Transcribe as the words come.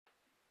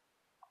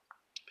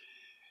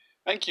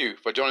Thank you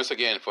for joining us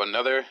again for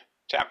another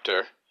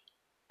chapter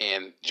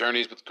in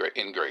Journeys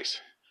in Grace.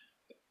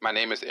 My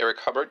name is Eric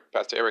Hubbard,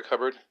 Pastor Eric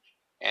Hubbard,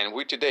 and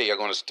we today are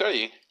going to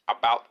study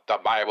about the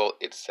Bible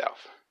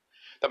itself.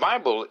 The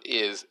Bible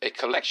is a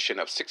collection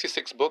of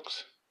 66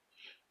 books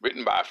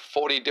written by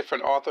 40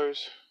 different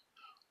authors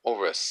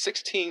over a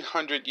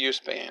 1,600-year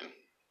span.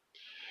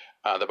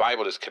 The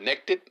Bible is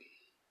connected,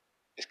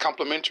 is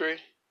complementary,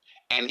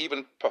 and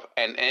even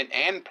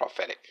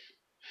prophetic,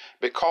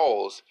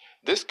 because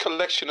this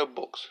collection of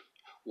books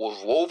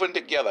was woven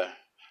together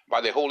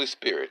by the Holy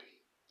Spirit,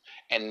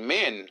 and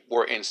men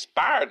were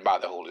inspired by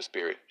the Holy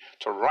Spirit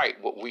to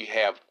write what we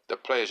have the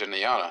pleasure and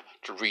the honor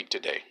to read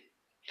today.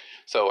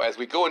 So as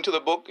we go into the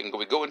book and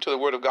we go into the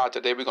Word of God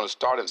today, we're going to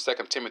start in 2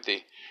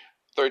 Timothy,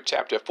 3rd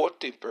chapter,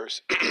 14th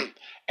verse,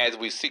 as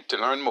we seek to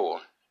learn more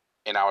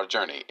in our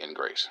journey in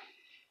grace.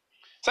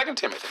 2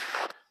 Timothy,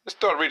 let's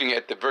start reading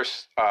at the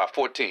verse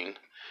 14, and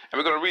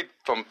we're going to read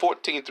from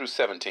 14 through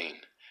 17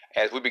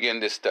 as we begin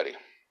this study.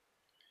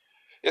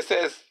 It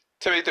says,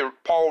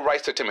 Paul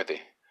writes to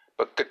Timothy,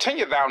 "But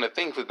continue thou in the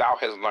things which thou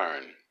hast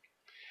learned,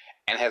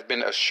 and hast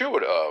been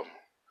assured of,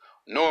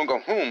 knowing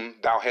of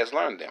whom thou hast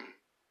learned them,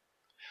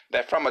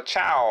 that from a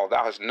child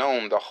thou hast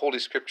known the holy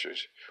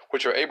scriptures,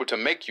 which are able to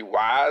make you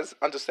wise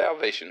unto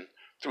salvation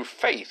through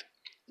faith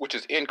which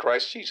is in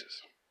Christ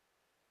Jesus.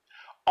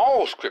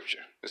 All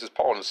scripture," this is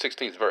Paul in the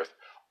 16th verse,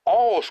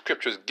 "all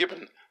scripture is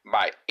given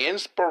by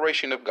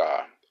inspiration of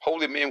God."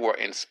 Holy men were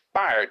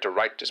inspired to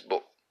write this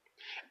book,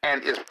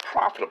 and is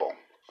profitable,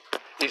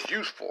 is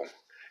useful,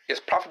 is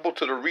profitable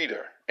to the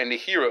reader and the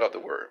hearer of the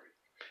word.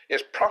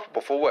 It's profitable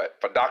for what?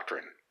 For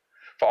doctrine.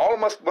 For all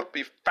of us must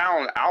be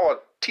found,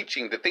 our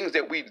teaching, the things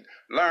that we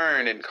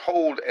learn and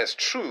hold as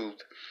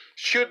truth,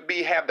 should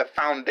have the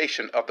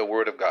foundation of the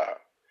word of God.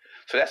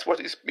 So that's what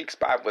he speaks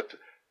by with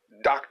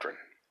doctrine.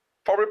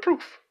 For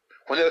reproof,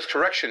 when there's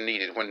correction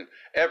needed,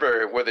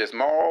 whenever, whether it's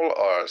moral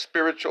or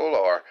spiritual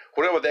or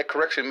whatever that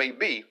correction may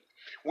be,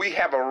 we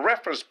have a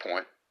reference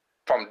point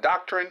from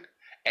doctrine,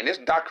 and this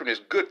doctrine is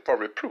good for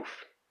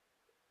reproof.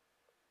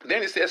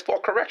 Then it says for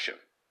correction.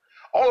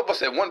 All of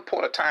us at one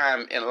point of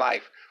time in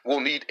life will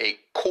need a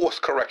course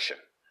correction.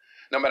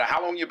 No matter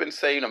how long you've been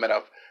saved, no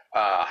matter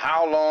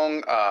how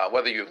long,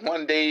 whether you're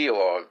 1 day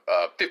or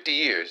 50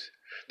 years,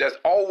 there's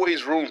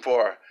always room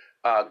for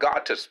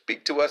God to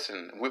speak to us.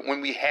 And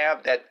when we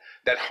have that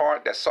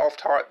heart, that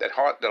soft heart, that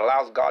heart that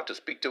allows God to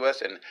speak to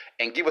us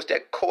and give us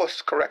that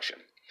course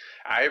correction.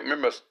 I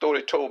remember a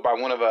story told by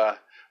one of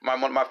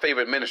my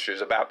favorite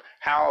ministers about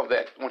how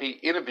that when he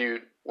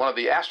interviewed one of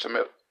the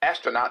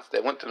astronauts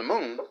that went to the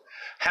moon,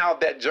 how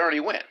that journey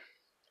went.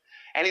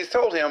 And he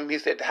told him, he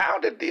said,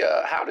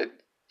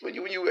 when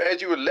you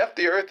as you left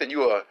the earth and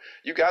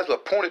you guys were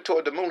pointed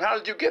toward the moon, how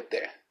did you get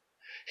there?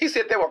 He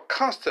said there were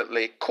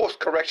constantly course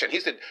correction.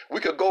 He said we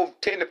could go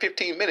 10 to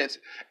 15 minutes,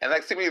 and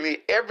like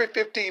seemingly every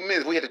 15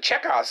 minutes we had to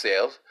check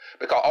ourselves,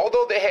 because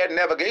although they had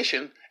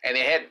navigation and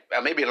they had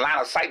maybe a line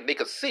of sight they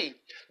could see,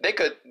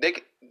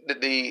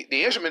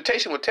 the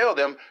instrumentation would tell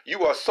them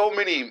you are so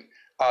many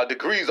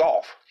degrees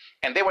off,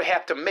 and they would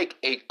have to make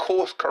a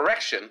course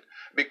correction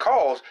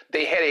because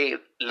they had a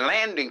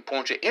landing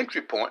point, an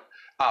entry point,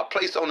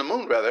 placed on the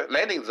moon,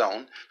 landing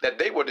zone, that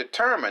they were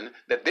determined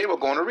that they were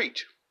going to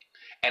reach.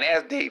 And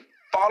as they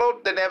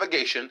followed the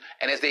navigation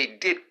and as they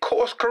did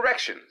course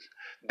corrections,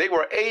 they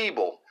were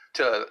able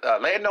to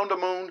land on the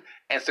moon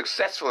and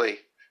successfully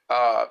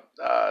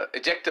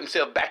eject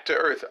themselves back to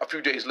earth a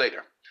few days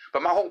later.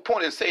 But my whole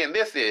point in saying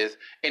this is,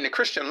 in the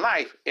Christian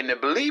life, in the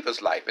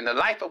believer's life, in the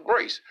life of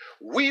grace,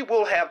 we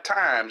will have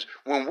times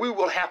when we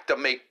will have to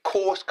make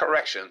course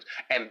corrections.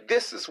 And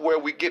this is where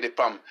we get it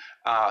from.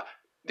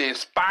 The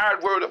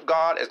inspired word of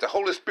God, as the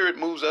Holy Spirit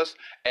moves us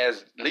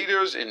as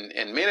leaders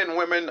and men and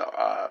women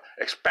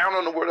expound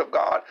on the word of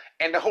God,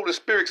 and the Holy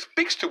Spirit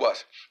speaks to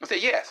us and say,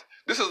 yes,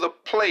 this is a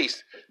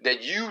place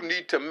that you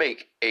need to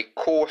make a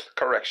course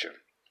correction.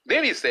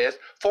 Then he says,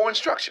 for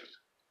instructions.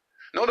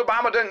 No, the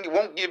Bible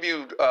won't give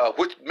you,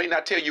 may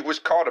not tell you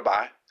which car to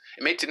buy.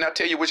 It may not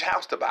tell you which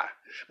house to buy.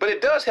 But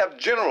it does have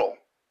general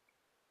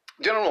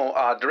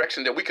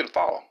direction that we can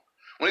follow.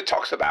 When it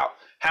talks about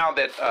how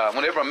that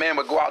whenever a man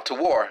would go out to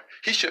war,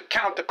 he should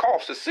count the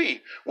cost to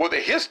see whether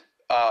his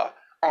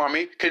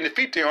army can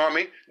defeat the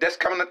army that's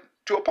coming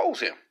to oppose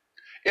him.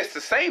 It's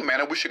the same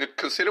manner we should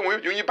consider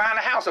when you're buying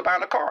a house or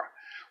buying a car.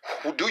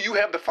 Do you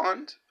have the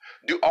funds?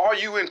 Are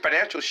you in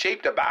financial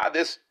shape to buy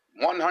this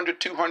 $100,000,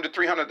 $200,000,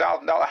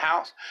 $300,000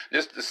 house?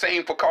 Just the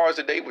same for cars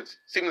today, with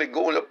seemingly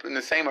going up in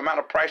the same amount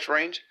of price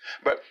range.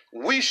 But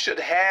we should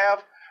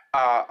have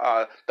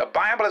the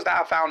Bible as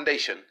our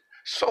foundation,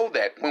 so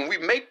that when we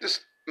make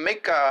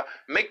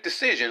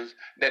decisions,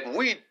 that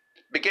we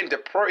begin to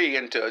pray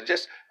and to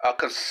just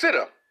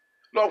consider,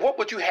 Lord, what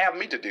would you have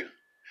me to do?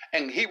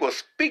 And he will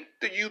speak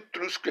to you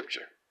through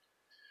Scripture.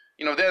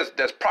 You know,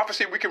 there's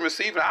prophecy we can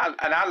receive,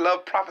 and I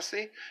love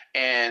prophecy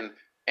and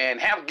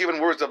have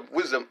given words of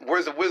wisdom and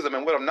words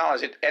of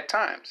knowledge at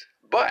times.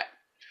 But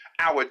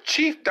our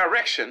chief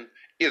direction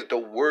is the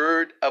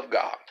Word of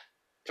God.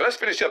 So let's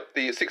finish up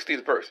the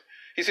 16th verse.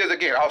 He says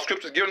again, all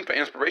scripture is given by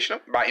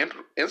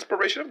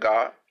inspiration of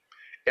God,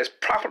 is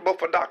profitable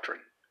for doctrine,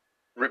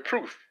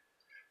 reproof,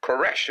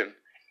 correction,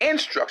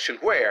 instruction,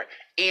 where?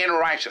 In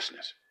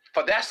righteousness.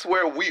 For that's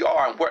where we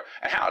are,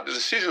 and how the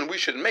decisions we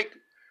should make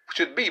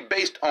should be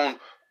based on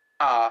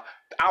our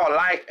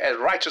life as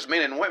righteous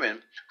men and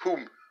women who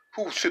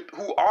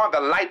are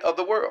the light of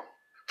the world.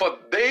 For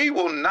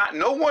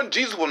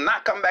Jesus will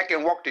not come back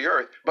and walk the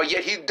earth, but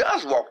yet he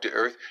does walk the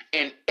earth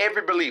in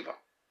every believer.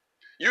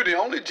 You're the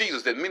only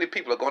Jesus that many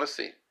people are going to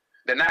see.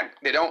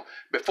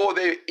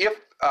 If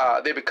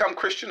they become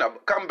Christian or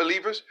become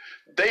believers,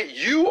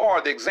 you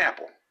are the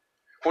example.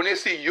 When they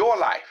see your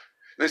life,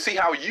 they see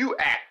how you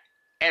act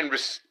and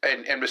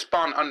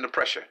respond under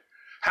pressure.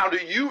 How do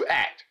you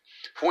act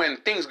when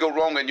things go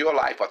wrong in your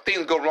life, or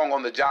things go wrong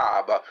on the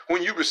job, or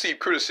when you receive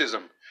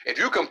criticism? If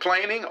you're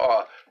complaining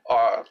or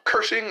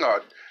cursing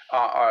or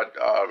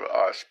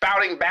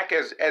spouting back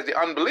as the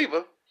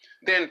unbeliever,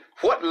 then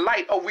what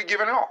light are we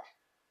giving off?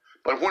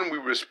 But when we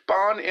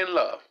respond in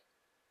love,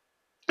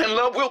 and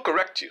love will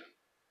correct you,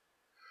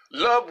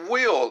 love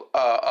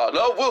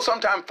will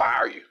sometimes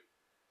fire you.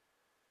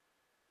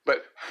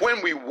 But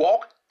when we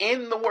walk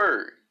in the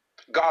Word,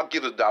 God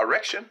gives us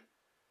direction,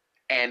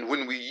 and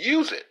when we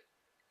use it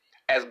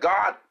as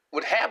God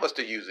would have us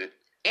to use it,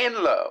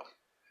 in love,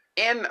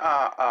 in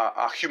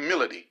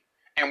humility,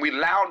 and we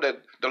allow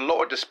the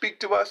Lord to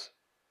speak to us,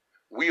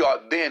 we are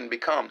then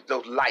become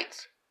those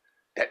lights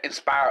that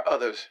inspire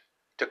others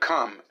to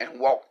come and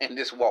walk in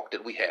this walk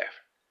that we have.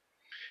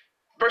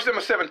 Verse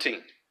number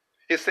 17,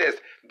 it says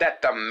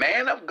that the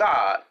man of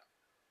God,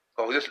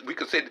 we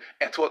could say,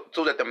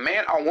 so that the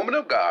man or woman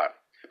of God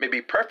may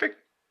be perfect,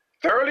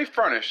 thoroughly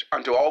furnished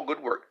unto all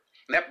good work.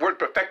 And that word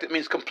perfected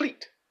means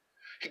complete.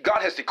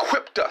 God has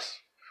equipped us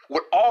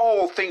with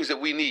all things that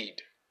we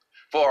need.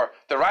 For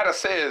the writer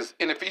says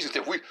in Ephesians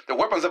that the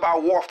weapons of our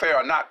warfare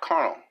are not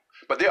carnal,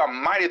 but they are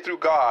mighty through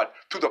God,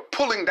 through the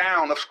pulling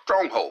down of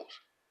strongholds.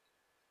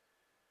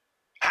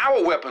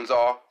 Our weapons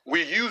are,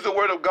 we use the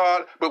word of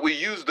God, but we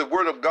use the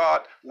word of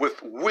God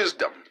with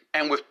wisdom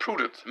and with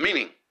prudence.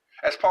 Meaning,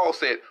 as Paul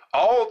said,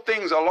 all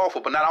things are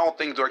lawful, but not all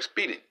things are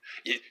expedient.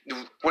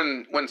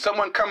 When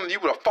someone comes to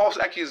you with a false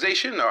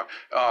accusation or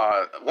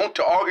want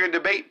to argue and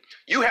debate,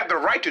 you have the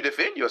right to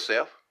defend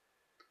yourself.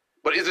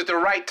 But is it the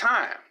right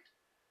time?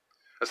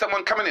 If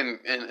someone coming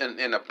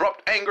in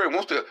abrupt anger and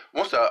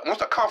wants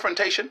a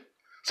confrontation,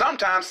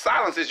 sometimes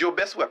silence is your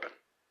best weapon.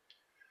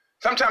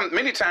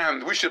 Many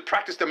times, we should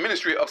practice the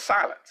ministry of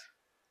silence.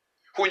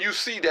 When you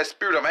see that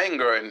spirit of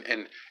anger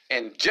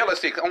and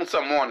jealousy on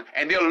someone,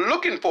 and they're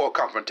looking for a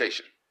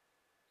confrontation,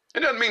 it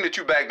doesn't mean that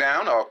you back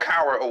down or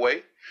cower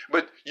away,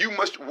 but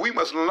we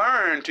must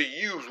learn to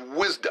use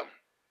wisdom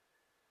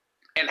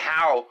in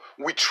how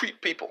we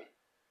treat people,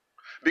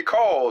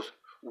 because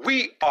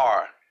we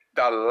are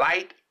the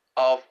light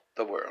of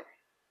the world.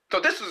 So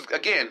this is,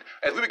 again,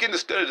 as we begin to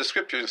study the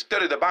scriptures and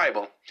study the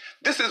Bible,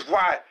 this is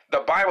why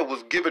the Bible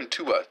was given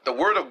to us. The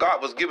word of God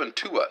was given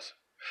to us.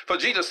 For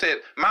Jesus said,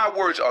 my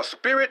words are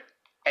spirit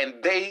and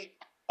they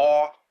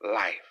are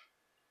life.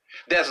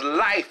 There's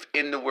life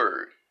in the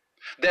word.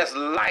 There's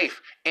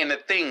life in the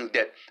things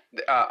that,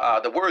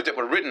 the words that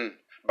were written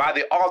by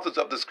the authors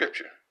of the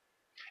scripture.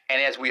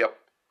 And as we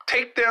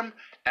take them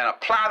and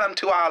apply them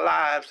to our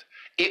lives,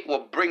 it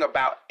will bring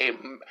about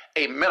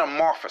a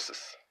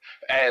metamorphosis.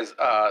 As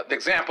the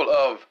example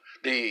of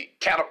the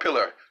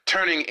caterpillar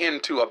turning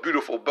into a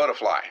beautiful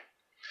butterfly.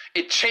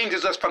 It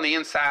changes us from the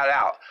inside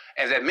out.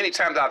 As many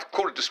times I've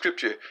quoted the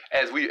scripture,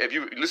 if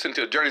you listen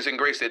to Journeys in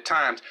Grace at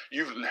times,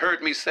 you've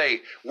heard me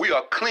say, we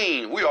are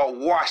clean, we are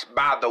washed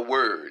by the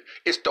word.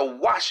 It's the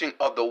washing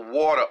of the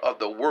water of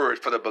the word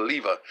for the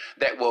believer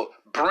that will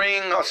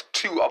bring us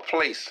to a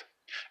place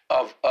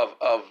of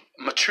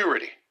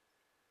maturity.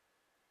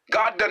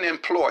 God doesn't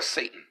employ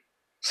Satan.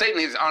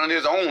 Satan is on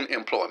his own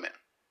employment.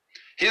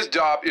 His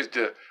job is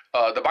the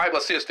Bible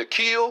says, to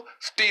kill,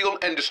 steal,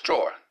 and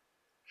destroy.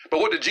 But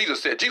what did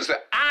Jesus say? Jesus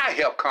said, I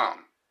have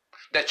come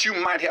that you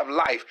might have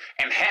life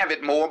and have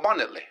it more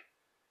abundantly.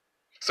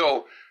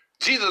 So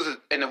Jesus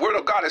and the word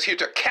of God is here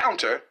to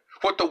counter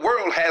what the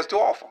world has to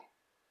offer.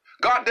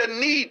 God doesn't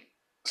need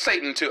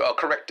Satan to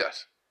correct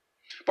us,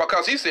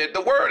 because he said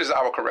the word is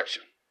our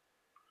correction.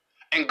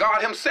 And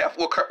God himself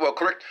will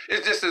correct.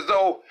 It's just as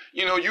though,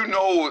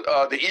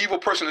 the evil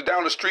person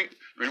down the street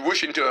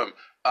wishing to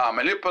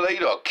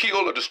manipulate or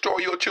kill or destroy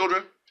your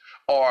children.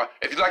 Or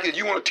if you like it,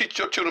 you want to teach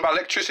your children about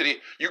electricity,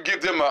 you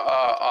give them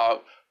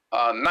a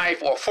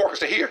knife or a fork and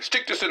say, here,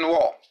 stick this in the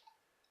wall.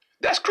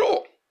 That's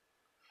cruel.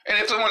 And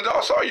if someone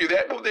else saw you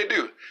that, what would they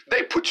do?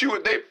 They put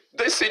you,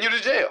 they send you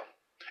to jail.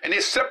 And they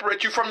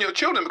separate you from your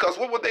children, because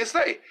what would they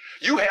say?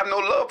 You have no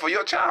love for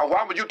your child.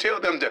 Why would you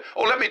tell them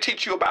let me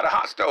teach you about a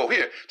hot stove.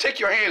 Here, take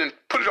your hand and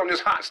put it on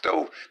this hot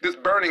stove, this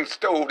burning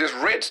stove, this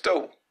red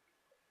stove.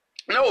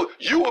 No,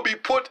 you will be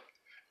put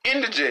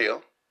into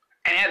jail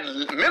and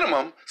at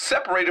minimum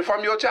separated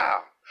from your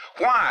child.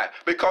 Why?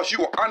 Because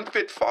you are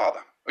unfit father,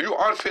 or you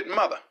are unfit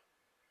mother.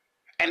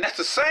 And that's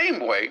the same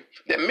way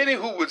that many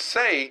who would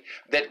say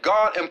that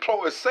God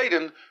employs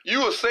Satan,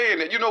 you are saying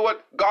that, you know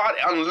what, God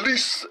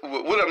unleashes,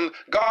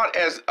 God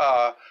as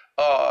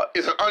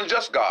is an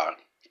unjust God,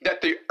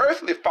 that the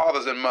earthly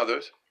fathers and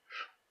mothers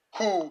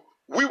who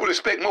we would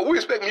expect more,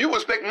 you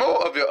would expect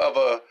more of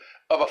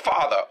a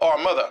father or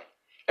a mother.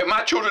 If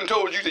my children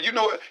told you that, you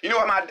know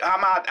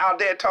how our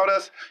dad taught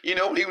us, he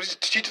was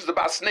teaching us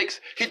about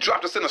snakes, he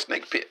dropped us in a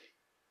snake pit.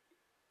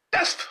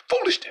 That's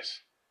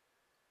foolishness.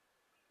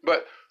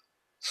 But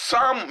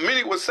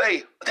many would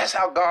say, that's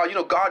how God,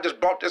 God just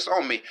brought this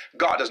on me.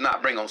 God does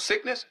not bring on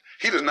sickness.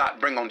 He does not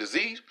bring on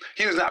disease.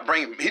 He is not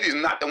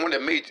the one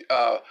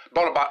that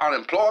brought about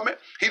unemployment.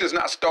 He does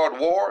not start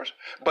wars.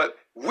 But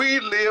we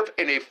live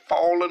in a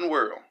fallen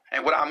world.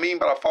 And what I mean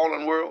by a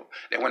fallen world,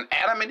 that when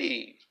Adam and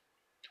Eve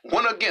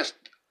went against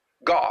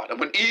God, and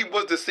when Eve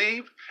was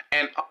deceived,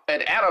 and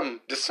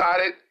Adam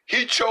decided,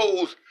 he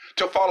chose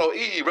to follow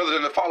Eve rather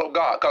than to follow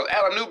God, because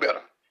Adam knew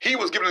better. He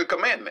was given a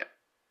commandment.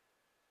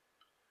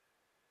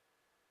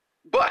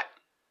 But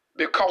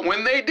because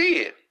when they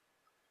did,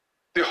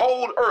 the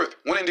whole earth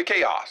went into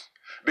chaos,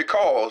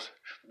 because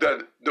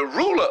the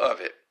ruler of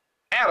it,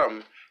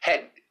 Adam,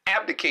 had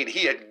abdicated.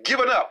 He had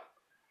given up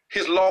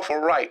his lawful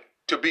right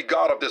to be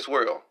God of this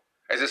world,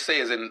 as it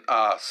says in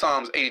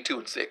Psalms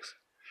 82:6.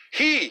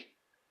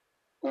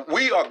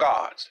 We are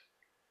gods.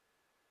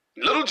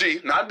 Little g,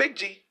 not big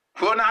G.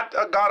 We're not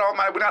God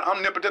Almighty. We're not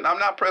omnipotent. I'm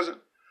not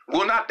present.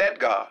 We're not that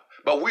God.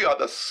 But we are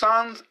the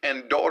sons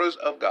and daughters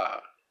of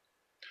God.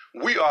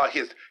 We are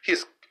his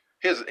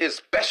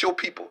special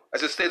people,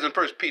 as it says in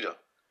 1 Peter.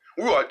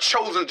 We are a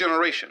chosen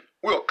generation.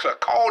 We are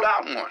called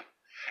out one.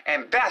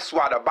 And that's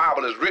why the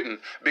Bible is written,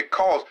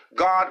 because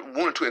God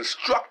wanted to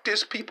instruct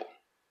his people.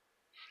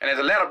 And as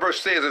the latter verse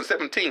says in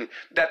 17,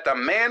 that the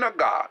man of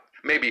God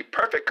may be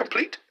perfect,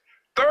 complete,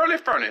 thoroughly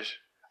furnished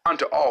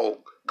unto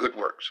all good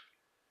works.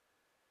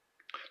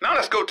 Now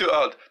let's go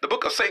to the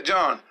book of St.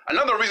 John.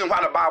 Another reason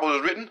why the Bible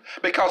is written,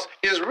 because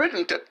it's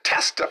written to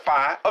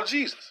testify of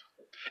Jesus.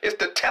 It's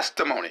the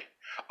testimony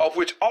of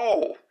which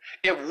all,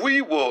 if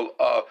we will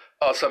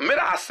submit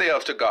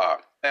ourselves to God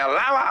and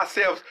allow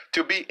ourselves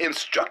to be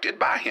instructed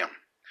by him.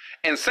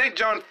 In St.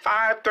 John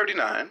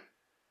 5:39,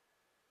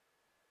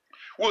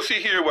 we'll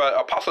see here where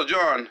Apostle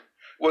John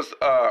was,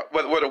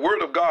 where the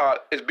word of God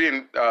is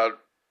being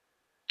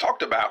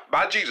talked about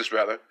by Jesus,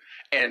 rather,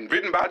 and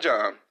written by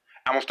John.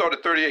 I'm going to start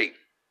at 38.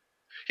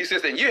 He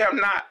says, and you have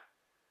not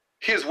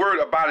his word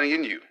abiding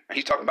in you. And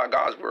he's talking about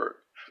God's word.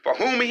 For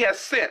whom he has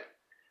sent,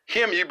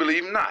 him you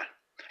believe not.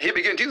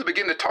 Jesus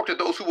began to talk to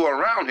those who were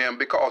around him,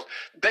 because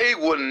they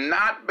would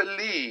not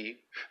believe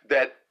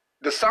that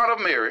the Son of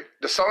Mary,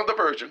 the Son of the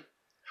Virgin,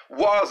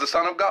 was the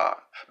Son of God,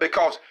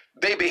 because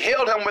they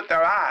beheld him with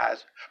their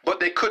eyes, but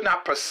they could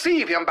not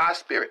perceive him by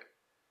spirit.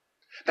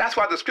 That's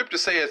why the scripture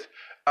says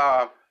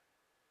that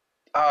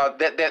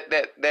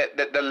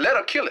the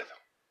letter killeth.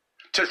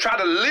 To try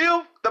to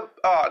live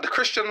the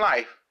Christian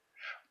life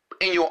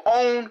in your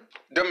own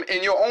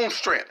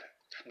strength,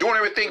 doing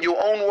everything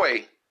your own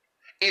way,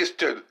 is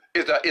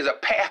a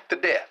path to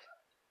death.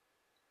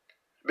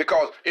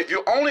 Because if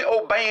you're only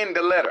obeying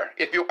the letter,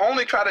 if you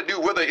only try to do,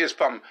 whether it's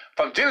from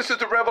Genesis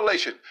to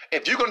Revelation,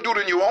 if you're going to do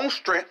it in your own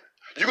strength,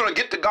 you're going to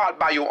get to God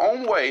by your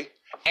own way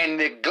and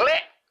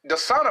neglect the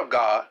Son of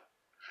God,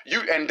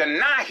 and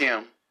deny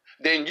him,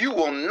 then you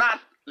will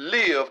not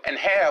live and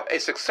have a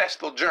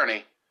successful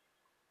journey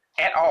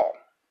at all.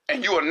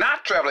 And you are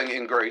not traveling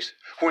in grace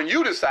when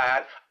you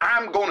decide,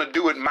 I'm going to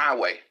do it my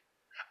way.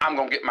 I'm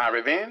going to get my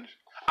revenge.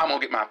 I'm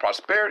going to get my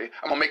prosperity.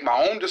 I'm going to make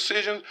my own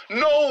decisions.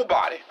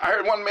 Nobody. I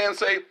heard one man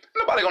say,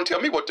 nobody going to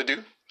tell me what to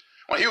do.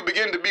 When he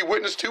began to be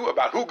witness to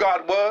about who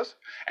God was,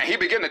 and he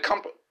began to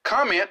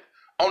comment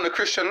on the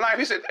Christian life,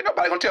 he said, ain't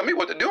nobody going to tell me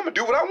what to do. I'm going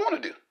to do what I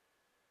want to do.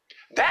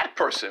 That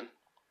person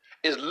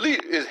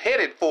is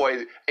headed for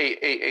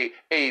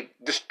a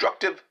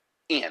destructive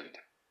end.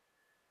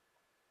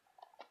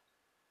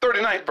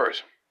 39th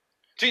verse.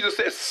 Jesus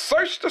says,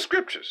 search the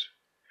scriptures,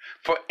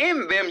 for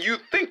in them you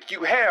think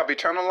you have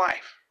eternal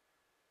life.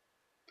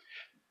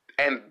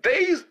 And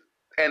these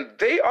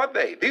are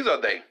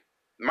they,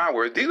 my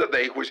words, these are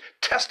they which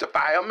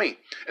testify of me.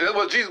 And that's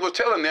what Jesus was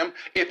telling them.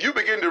 If you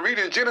begin to read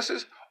in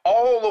Genesis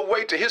all the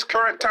way to his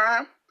current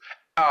time,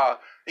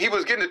 he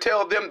was getting to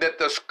tell them that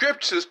the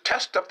scriptures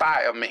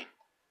testify of me.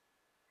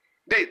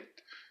 They,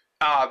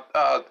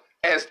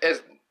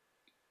 as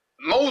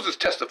Moses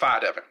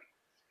testified of him,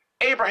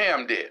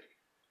 Abraham did,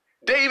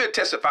 David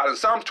testified in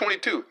Psalms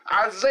 22,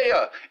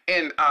 Isaiah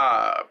in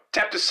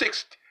chapter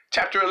 6,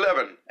 chapter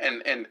 11,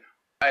 and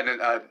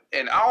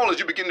all, as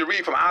you begin to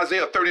read from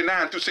Isaiah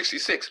 39 through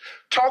 66,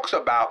 talks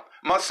about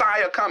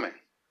Messiah coming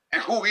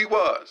and who he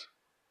was.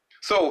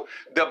 So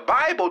the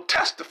Bible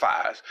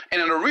testifies,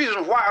 and the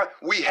reason why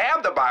we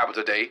have the Bible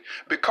today,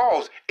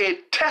 because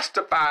it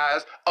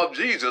testifies of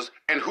Jesus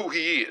and who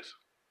he is.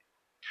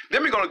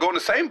 Then we're going to go in the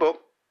same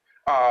book,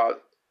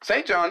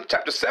 St. John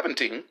chapter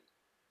 17,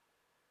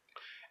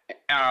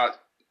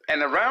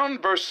 and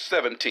around verse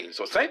 17.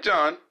 So St.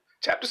 John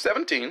chapter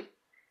 17,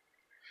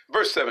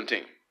 verse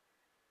 17.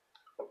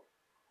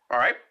 All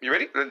right, you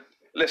ready?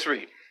 Let's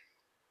read.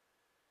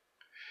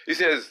 He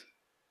says,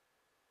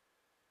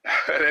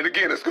 and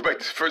again, let's go back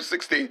to verse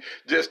 16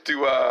 just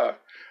to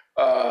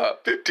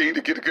 15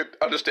 to get a good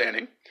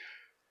understanding.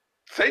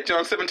 St.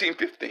 John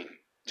 17:15.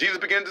 Jesus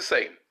began to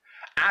say,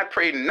 I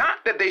pray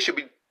not that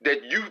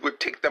that you would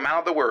take them out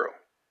of the world,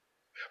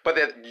 but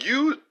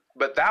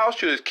thou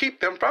shouldest keep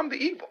them from the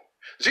evil.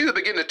 Jesus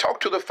began to talk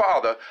to the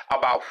Father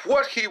about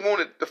what he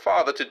wanted the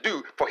Father to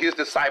do for his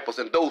disciples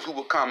and those who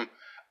would come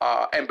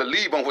and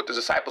believe on what the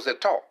disciples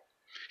had taught.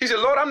 He said,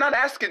 Lord, I'm not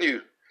asking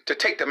you to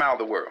take them out of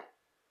the world.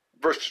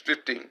 Verse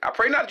 15, I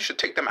pray not that you should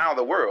take them out of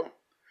the world,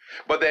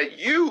 but that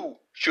you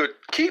should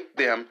keep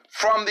them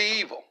from the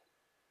evil.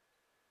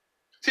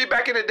 See,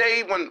 back in the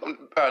day, in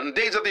the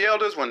days of the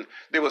elders, when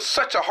there was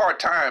such a hard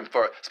time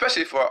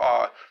especially for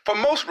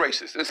most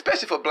races,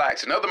 especially for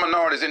blacks and other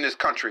minorities in this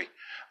country,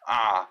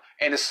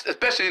 and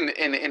especially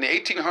in the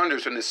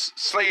 1800s when this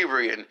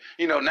slavery, and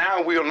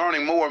now we are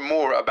learning more and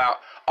more about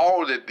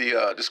all the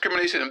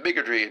discrimination and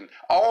bigotry and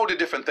all the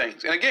different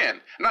things. And again,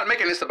 I'm not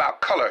making this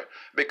about color,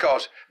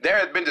 because there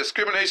has been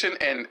discrimination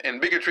and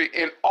bigotry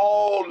in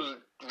all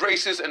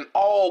races and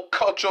all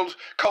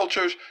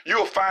cultures.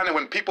 You'll find that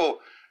when people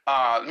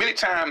many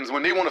times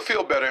when they want to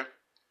feel better,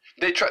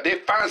 they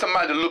find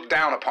somebody to look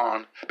down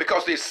upon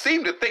because they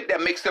seem to think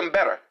that makes them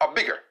better or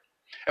bigger.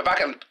 If I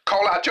can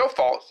call out your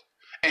faults,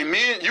 and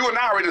you and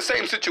I are in the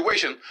same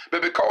situation,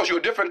 but because you're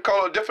a different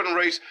color, different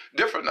race,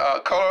 different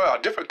color, or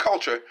different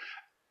culture,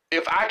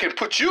 if I can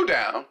put you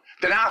down,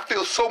 then I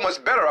feel so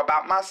much better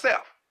about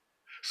myself.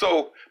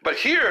 So, but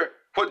here,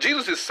 what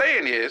Jesus is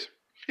saying is,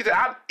 he said,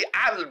 I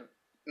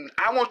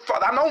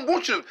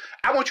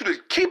want you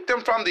to keep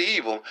them from the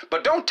evil,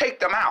 but don't take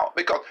them out,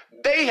 because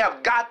they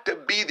have got to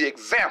be the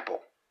example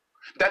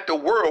that the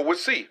world would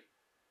see.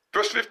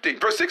 Verse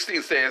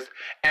 16 says,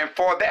 and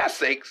for their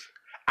sakes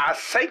I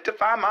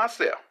sanctify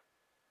myself,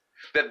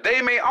 that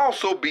they may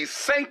also be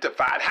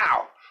sanctified.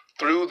 How?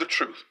 Through the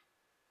truth.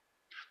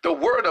 The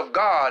word of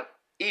God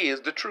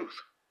is the truth.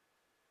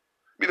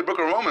 The book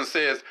of Romans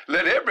says,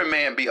 let every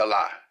man be a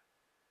lie,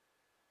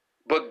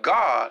 but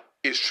God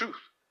is truth.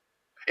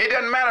 It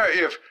doesn't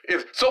matter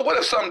so what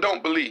if some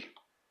don't believe?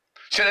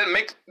 Should it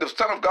make the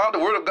Son of God, the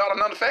Word of God, of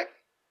none effect?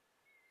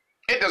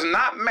 It does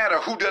not matter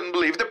who doesn't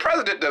believe. If the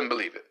president doesn't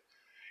believe it,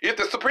 if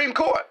the Supreme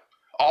Court,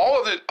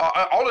 all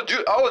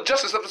the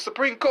justice of the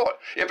Supreme Court,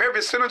 if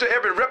every senator,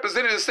 every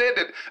representative said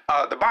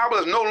that the Bible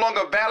is no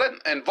longer valid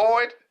and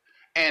void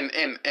and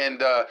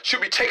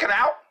should be taken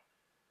out,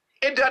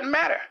 it doesn't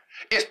matter.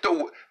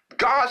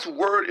 God's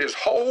word is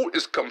whole,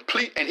 is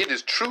complete, and it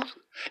is truth.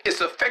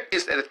 It's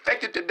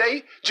effective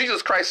today.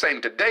 Jesus Christ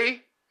saying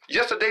today,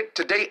 yesterday,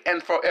 today,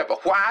 and forever.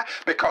 Why?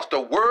 Because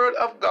the word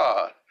of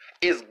God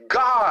is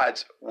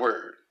God's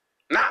word.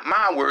 Not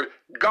my word,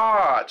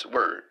 God's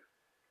word.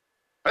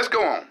 Let's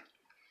go on.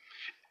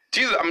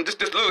 Jesus,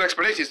 just little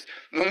explanations.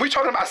 When we're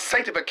talking about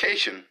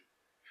sanctification,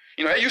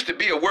 it used to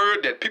be a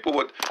word that people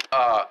would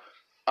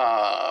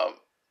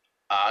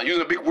use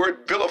a big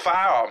word,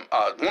 vilify, or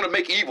want to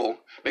make evil,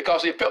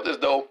 because they felt as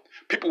though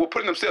people were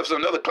putting themselves in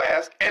another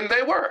class, and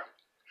they were.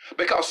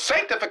 Because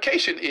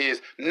sanctification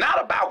is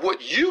not about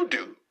what you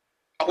do,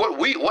 or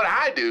what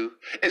I do,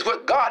 is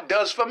what God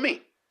does for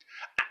me.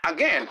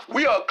 Again,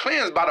 we are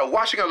cleansed by the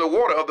washing of the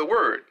water of the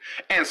word.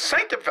 And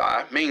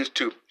sanctify is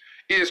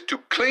to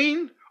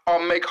clean or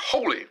make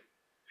holy,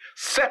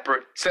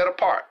 separate, set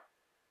apart.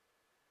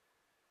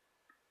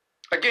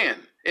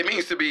 Again, it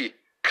means to be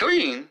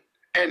clean,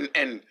 and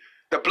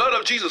the blood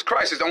of Jesus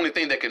Christ is the only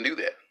thing that can do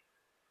that.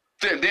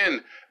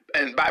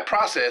 And by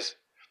process,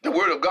 the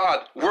word of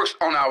God works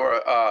on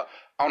our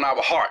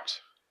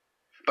hearts.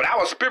 But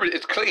our spirit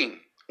is clean.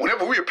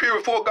 Whenever we appear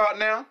before God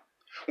now,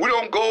 we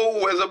don't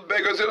go as a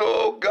beggar and say,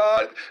 oh,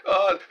 God,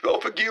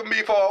 forgive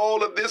me for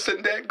all of this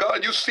and that.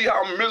 God, you see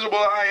how miserable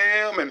I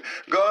am. And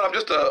God, I'm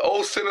just an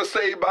old sinner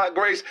saved by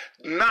grace.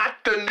 Not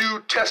the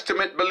New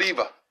Testament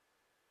believer.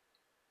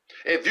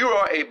 If you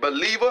are a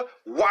believer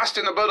washed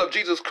in the blood of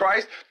Jesus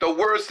Christ, the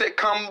word said,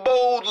 come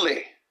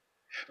boldly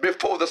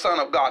before the Son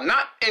of God.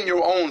 Not in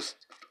your own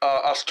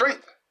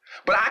strength,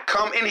 but I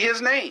come in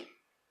his name.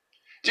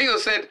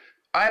 Jesus said,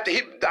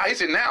 he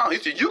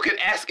said, you can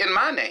ask in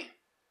my name.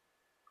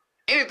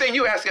 Anything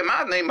you ask in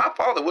my name, my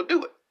Father will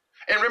do it.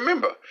 And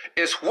remember,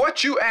 it's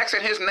what you ask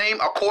in his name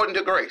according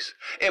to grace.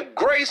 If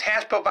grace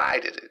has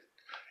provided it,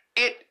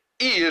 it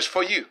is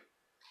for you.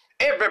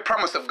 Every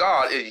promise of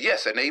God is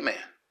yes and amen.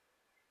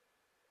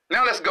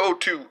 Now let's go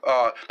to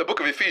the book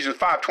of Ephesians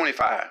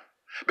 5:25.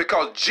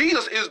 Because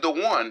Jesus is the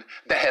one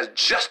that has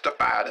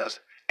justified us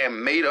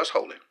and made us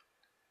holy.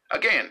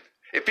 Again,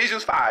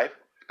 Ephesians 5,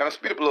 going to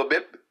speed up a little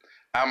bit.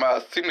 I'm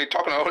seemingly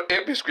talking about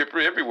every scripture,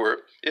 every word.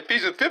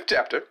 Ephesians 5th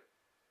chapter.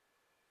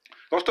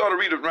 I'm going to start to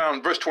read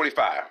around verse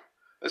 25.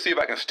 Let's see if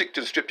I can stick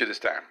to the scripture this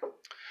time.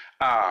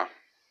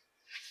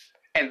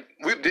 And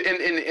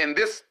in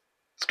this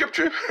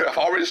scripture, I've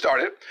already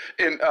started,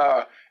 in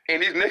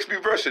these next few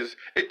verses,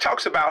 it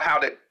talks about how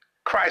that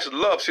Christ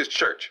loves his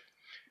church,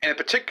 and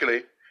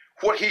particularly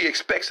what he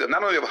expects of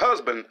not only of a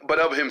husband, but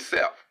of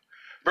himself.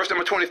 Verse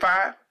number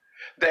 25,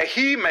 that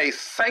he may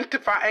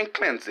sanctify and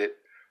cleanse it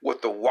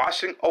with the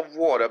washing of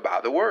water by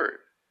the word.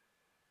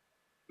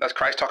 That's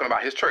Christ talking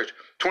about his church.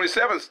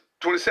 27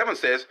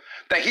 says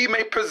that he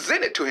may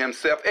present it to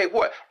himself a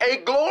what? A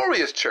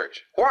glorious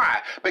church.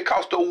 Why?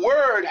 Because the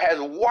word has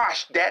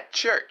washed that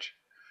church.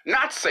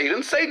 Not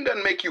Satan. Satan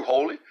doesn't make you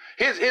holy.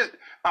 His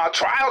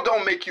trial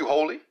don't make you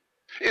holy.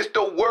 It's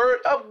the word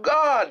of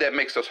God that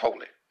makes us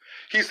holy.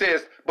 He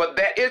says, but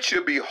that it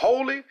should be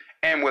holy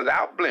and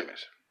without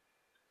blemish.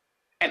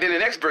 And then the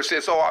next verse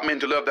says, so ought men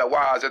to love their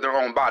wives as their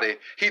own body.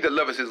 He that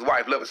loveth his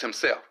wife loveth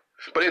himself.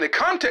 But in the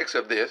context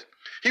of this,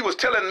 he was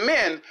telling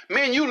men,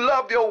 you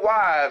love your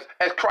wives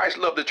as Christ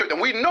loved the church.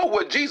 And we know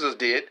what Jesus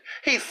did.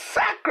 He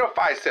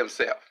sacrificed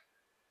himself.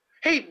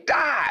 He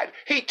died.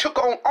 He took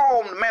on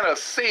all manner of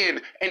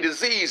sin and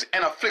disease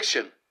and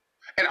affliction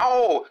and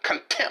all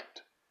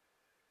contempt.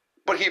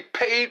 But he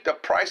paid the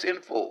price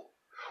in full.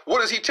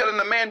 What is he telling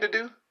the man to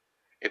do?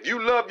 If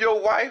you love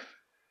your wife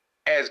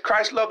as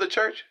Christ loved the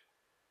church,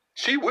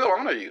 she will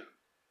honor you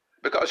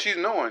because she's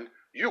knowing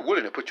you're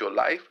willing to put your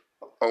life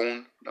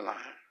on the line.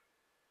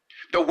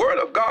 The word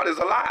of God is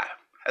alive,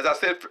 as I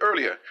said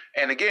earlier.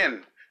 And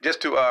again,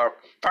 just to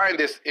find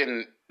this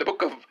in the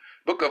book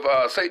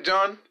of St.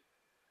 John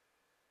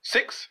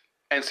 6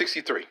 and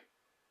 63.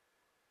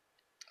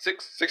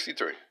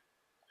 6:63.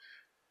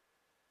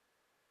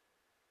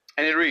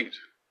 And it reads,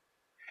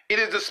 it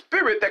is the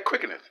spirit that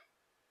quickeneth.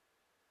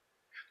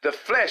 The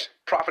flesh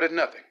profiteth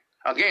nothing.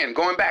 Again,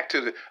 going back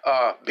to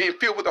being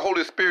filled with the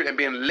Holy Spirit and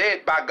being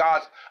led by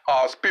God's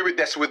spirit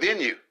that's within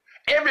you.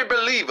 Every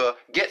believer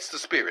gets the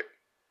spirit.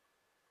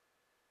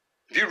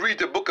 If you read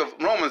the book of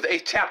Romans, the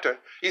 8th chapter,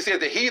 he says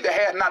that he that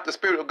hath not the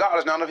spirit of God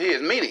is none of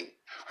his. Meaning,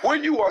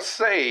 when you are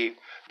saved,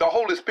 the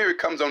Holy Spirit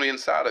comes on the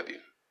inside of you.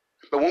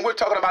 But when we're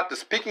talking about the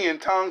speaking in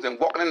tongues and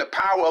walking in the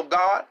power of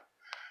God,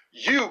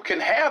 you can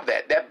have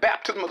that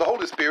baptism of the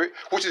Holy Spirit,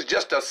 which is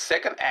just a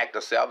second act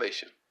of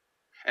salvation.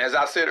 And as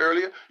I said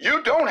earlier,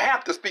 you don't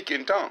have to speak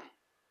in tongues,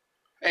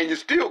 and you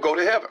still go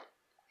to heaven.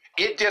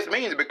 It just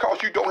means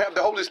because you don't have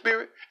the Holy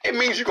Spirit, it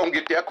means you're going to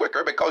get there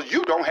quicker because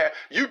you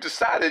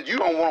decided you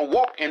don't want to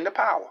walk in the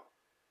power.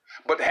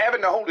 But having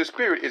the Holy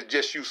Spirit is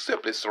just you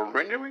simply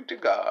surrendering to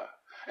God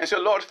and say,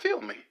 Lord, fill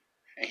me.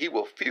 And he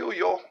will fill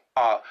you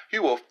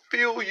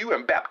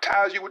and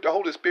baptize you with the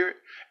Holy Spirit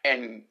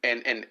and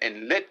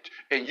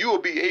you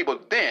will be able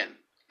then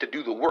to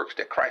do the works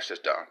that Christ has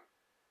done.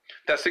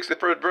 That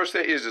 61st verse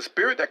says, it is the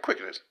spirit that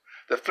quickeneth,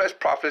 the flesh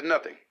profiteth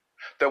nothing.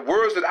 The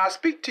words that I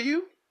speak to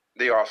you,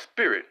 they are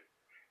spirit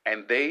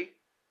and they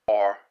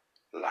are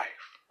life.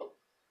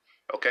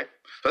 Okay,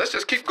 so let's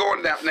just keep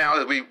going down now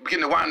as we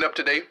begin to wind up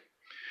today.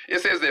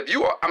 It says that if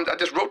you are, I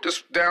just wrote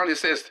this down. It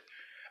says,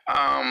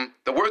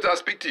 the words that I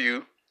speak to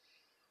you,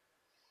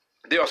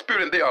 they are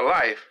spirit and they are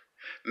life.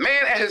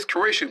 Man at his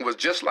creation was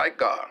just like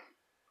God.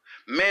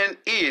 Man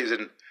is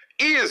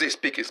a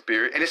speaking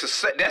spirit, and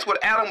that's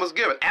what Adam was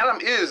given. Adam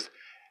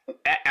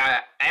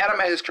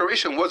at his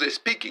creation was a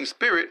speaking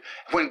spirit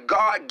when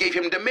God gave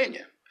him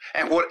dominion.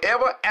 And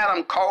whatever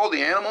Adam called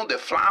the animal, the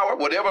flower,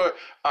 whatever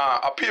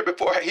appeared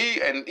before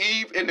he and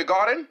Eve in the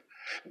garden,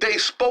 they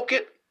spoke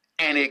it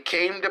and it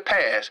came to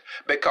pass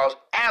because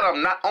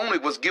Adam not only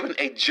was given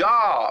a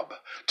job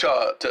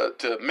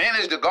to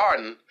manage the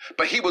garden,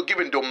 but he was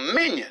given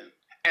dominion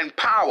and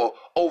power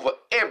over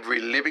every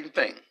living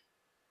thing.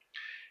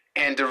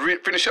 And to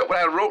finish up what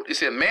I wrote, it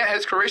said, man at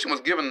his creation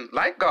was given,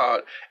 like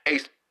God,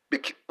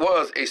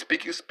 was a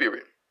speaking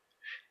spirit.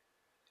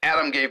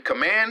 Adam gave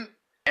command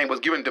and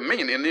was given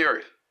dominion in the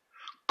earth,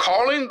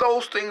 calling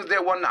those things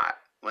that were not,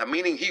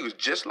 meaning he was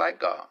just like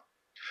God.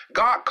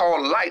 God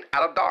called light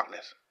out of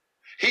darkness.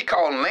 He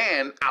called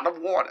land out of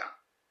water.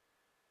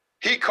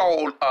 He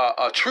called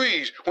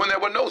trees when there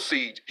were no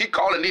seeds. He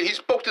called and he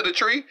spoke to the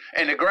tree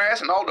and the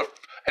grass and all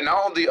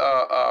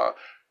the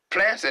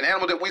plants and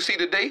animals that we see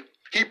today.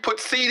 He put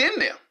seed in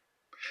them,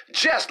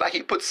 just like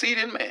he put seed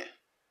in man.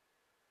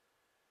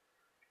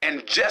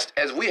 And just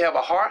as we have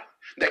a heart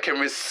that can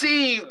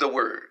receive the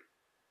word.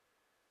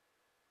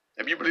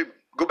 If you believe,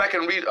 go back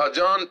and read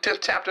John 10th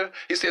chapter.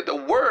 He said the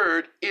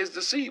word is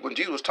the seed. When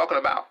Jesus was talking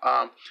about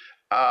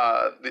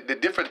the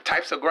different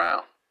types of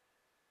ground.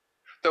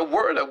 The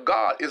word of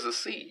God is a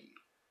seed.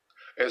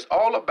 It's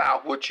all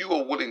about what you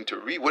are willing to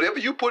read. Whatever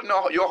you put in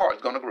your heart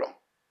is going to grow.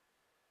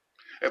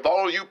 If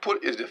all you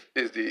put is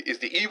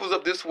the evils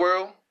of this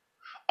world,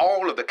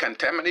 all of the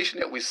contamination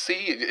that we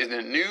see in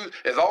the news,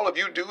 as all of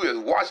you do is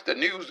watch the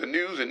news,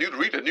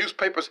 read the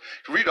newspapers,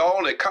 read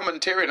all the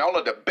commentary and all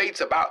the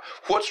debates about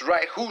what's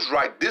right, who's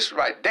right, this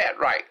right, that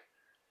right,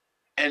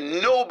 and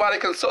nobody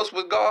consults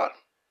with God,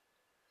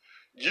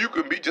 you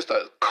can be just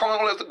as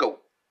carnal as a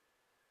goat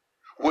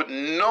with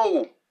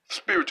no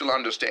spiritual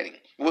understanding,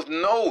 with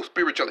no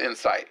spiritual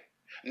insight,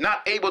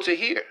 not able to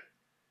hear.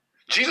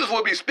 Jesus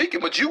will be speaking,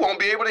 but you won't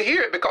be able to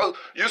hear it because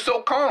you're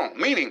so carnal,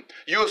 meaning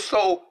you're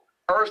so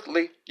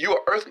earthly, you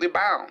are earthly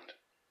bound.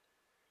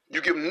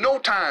 You give no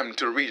time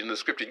to reading the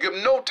scripture. You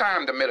give no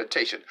time to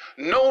meditation,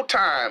 no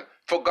time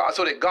for God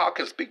so that God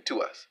can speak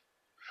to us.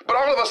 But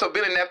all of us have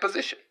been in that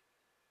position.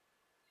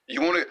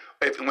 You want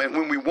to,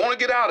 when we want to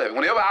get out of it,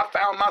 whenever I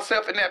found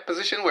myself in that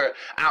position where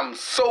I'm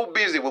so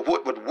busy with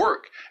what would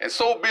work and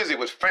so busy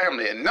with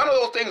family, and none of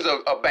those things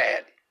are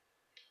bad.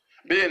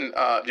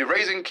 If you're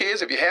raising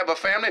kids, if you have a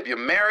family, if you're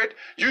married,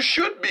 you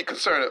should be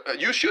concerned.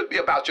 You should be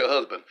about your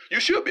husband. You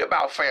should be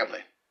about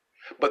family.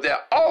 But there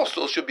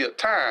also should be a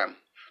time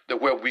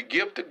that where we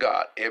give to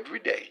God every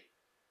day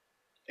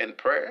in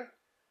prayer,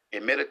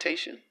 in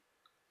meditation.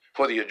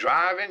 Whether you're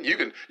driving, you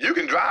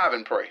can drive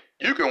and pray.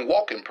 You can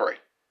walk and pray.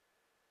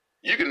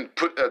 You can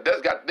put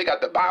they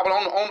got the Bible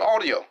on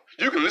audio.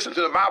 You can listen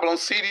to the Bible on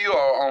CD or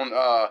on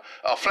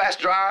a flash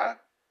drive,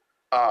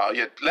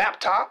 your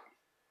laptop.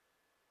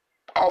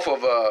 Off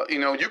of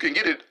you can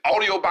get it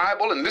audio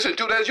Bible and listen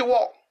to it as you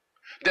walk.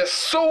 There's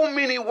so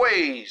many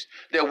ways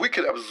that we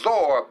can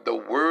absorb the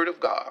Word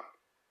of God,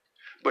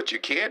 but you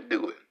can't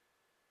do it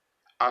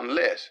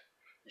unless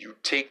you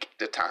take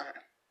the time.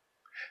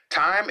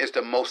 Time is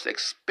the most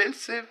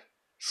expensive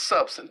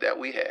substance that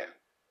we have,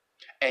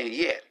 and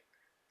yet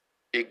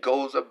it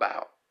goes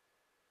about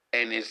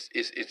and it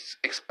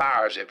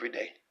expires every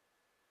day.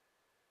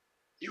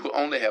 You will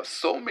only have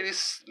so many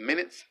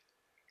minutes,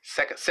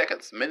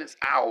 seconds, minutes,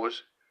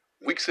 hours,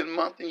 weeks and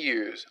months and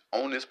years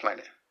on this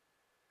planet.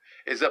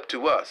 It's up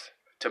to us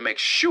to make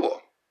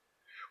sure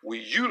we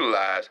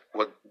utilize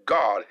what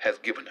God has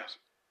given us.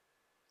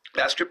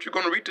 That scripture you're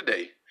going to read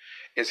today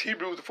is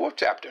Hebrews, the 4th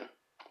chapter.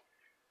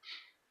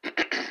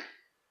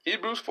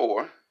 Hebrews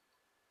 4. Let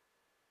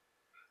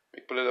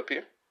me pull it up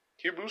here.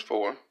 Hebrews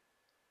 4,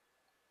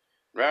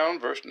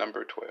 round verse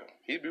number 12.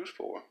 Hebrews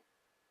 4,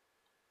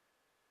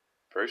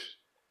 verse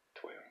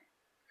 12.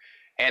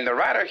 And the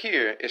writer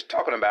here is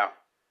talking about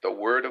the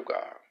Word of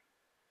God.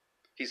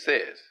 He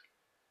says,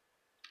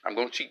 I'm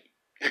going to cheat.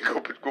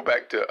 Go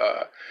back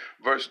to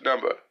verse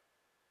number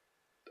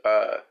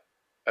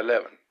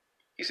 11.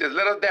 He says,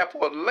 let us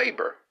therefore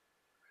labor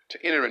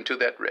to enter into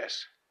that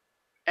rest.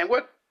 And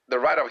what the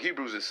writer of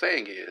Hebrews is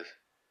saying is,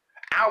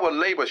 our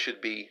labor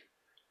should be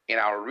in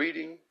our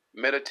reading,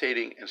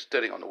 meditating, and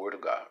studying on the Word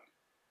of God.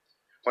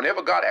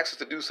 Whenever God asks us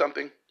to do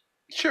something,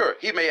 sure,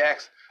 he may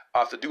ask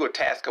us to do a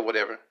task or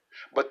whatever,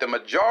 but the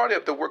majority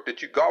of the work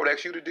that God would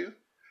ask you to do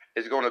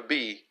is going to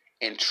be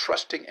in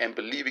trusting and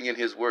believing in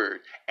his word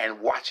and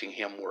watching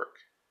him work.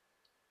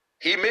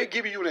 He may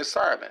give you an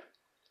assignment,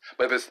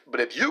 but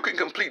if you can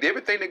complete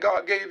everything that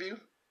God gave you,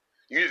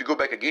 you need to go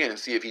back again and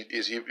see if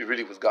he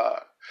really was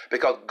God.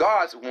 Because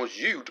God wants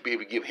you to be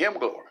able to give him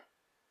glory.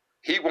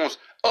 He wants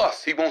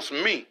us, he wants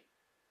me,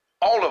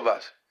 all of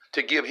us,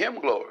 to give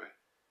him glory.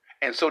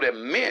 And so that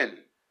men,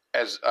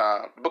 as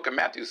the book of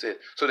Matthew said,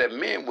 so that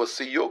men will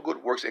see your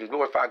good works and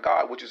glorify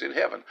God which is in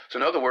heaven. So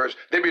in other words,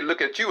 they will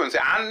look at you and say,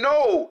 I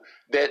know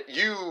that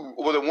you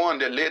were the one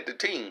that led the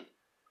team.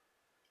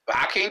 But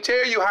I can't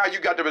tell you how you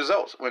got the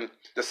results when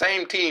the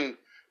same team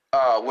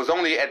was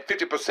only at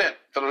 50%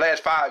 for the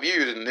last 5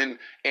 years, and then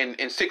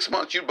in 6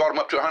 months you brought them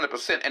up to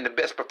 100% and the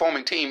best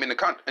performing team in the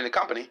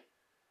company,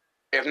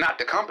 if not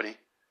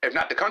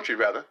the country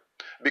rather,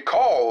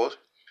 because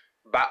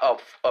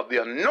of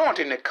the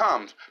anointing that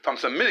comes from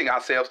submitting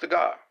ourselves to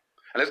God.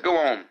 And let's go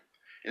on.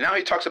 And now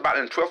he talks about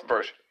in the 12th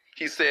verse,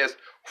 he says,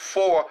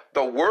 for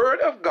the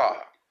Word of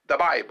God, the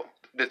Bible,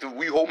 that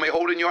we may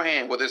hold in your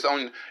hand, whether it's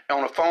on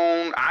a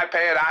phone,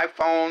 iPad,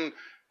 iPhone,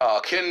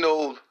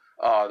 Kindle,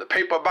 the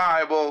paper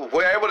Bible,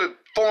 wherever the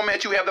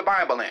format you have the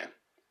Bible in.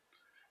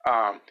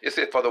 It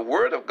says, for the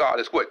Word of God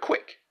is what?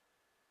 Quick,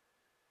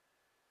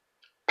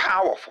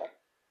 powerful.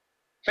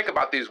 Think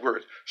about these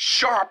words.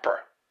 Sharper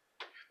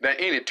than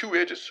any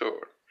two-edged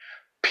sword,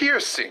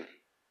 piercing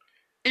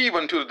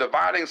even to the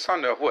dividing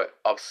sunder of what?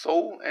 Of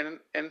soul and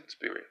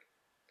spirit.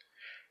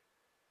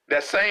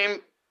 That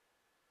same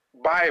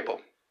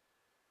Bible,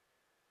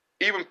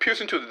 even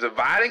piercing to the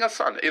dividing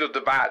asunder, it'll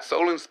divide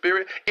soul and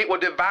spirit. It will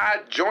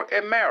divide joint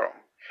and marrow.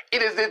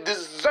 It is the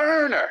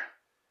discerner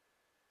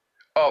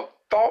of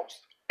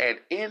thoughts and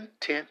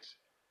intents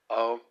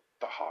of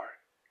the heart.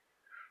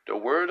 The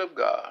Word of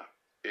God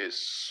is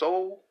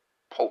so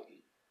potent.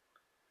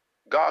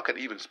 God could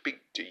even speak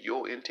to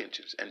your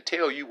intentions and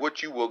tell you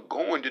what you were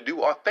going to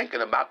do or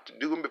thinking about to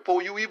do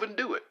before you even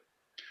do it,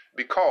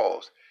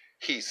 because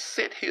he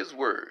sent his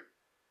word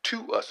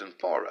to us and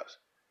for us.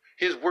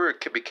 His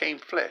word became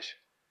flesh,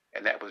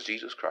 and that was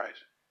Jesus Christ.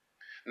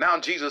 Now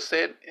Jesus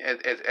said,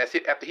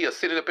 after he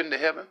ascended up into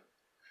heaven,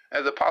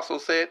 as the apostle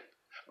said,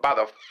 by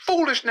the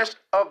foolishness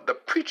of the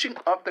preaching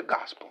of the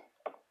gospel.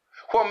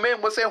 Where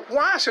men would say,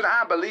 why should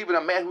I believe in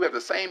a man who has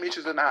the same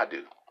issues than I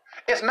do?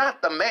 It's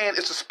not the man,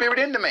 it's the spirit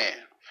in the man.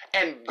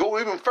 And go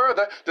even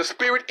further, the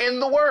spirit in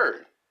the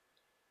word.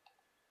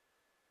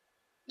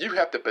 You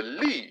have to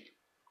believe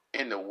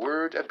in the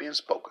word that's being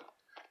spoken.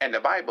 And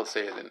the Bible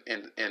says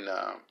in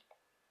the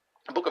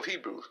book of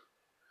Hebrews,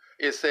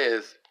 it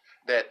says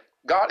that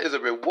God is a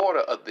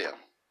rewarder of them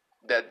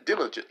that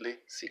diligently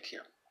seek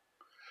him.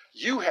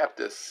 You have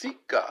to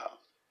seek God.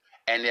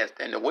 And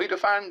the way to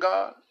find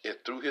God is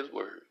through his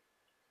word.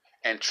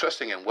 And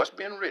trusting in what's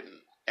been written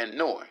and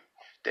knowing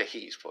that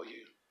he's for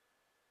you.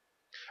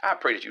 I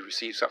pray that you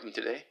receive something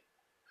today.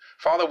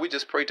 Father, we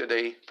just pray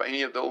today for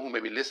any of those who may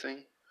be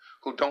listening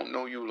who don't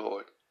know you,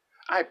 Lord.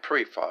 I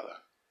pray, Father,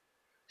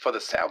 for the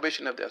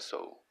salvation of their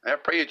soul. And I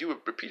pray that you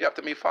would repeat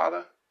after me,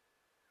 Father,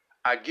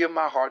 I give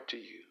my heart to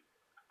you.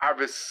 I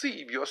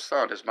receive your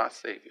Son as my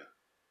Savior.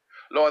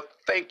 Lord,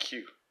 thank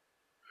you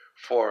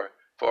for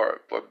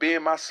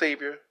being my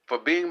Savior, for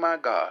being my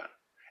God.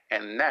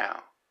 And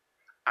now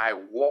I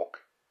walk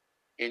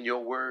in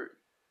your word.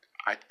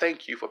 I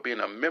thank you for being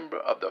a member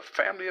of the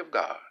family of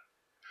God.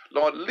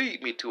 Lord,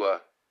 lead me to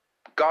a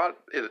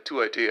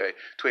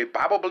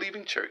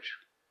Bible-believing church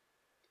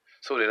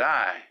so that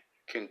I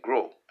can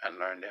grow and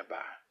learn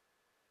thereby.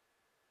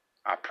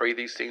 I pray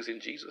these things in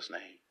Jesus'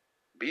 name.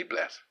 Be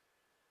blessed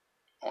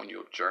on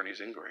your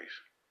journeys in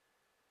grace.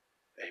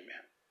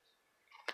 Amen.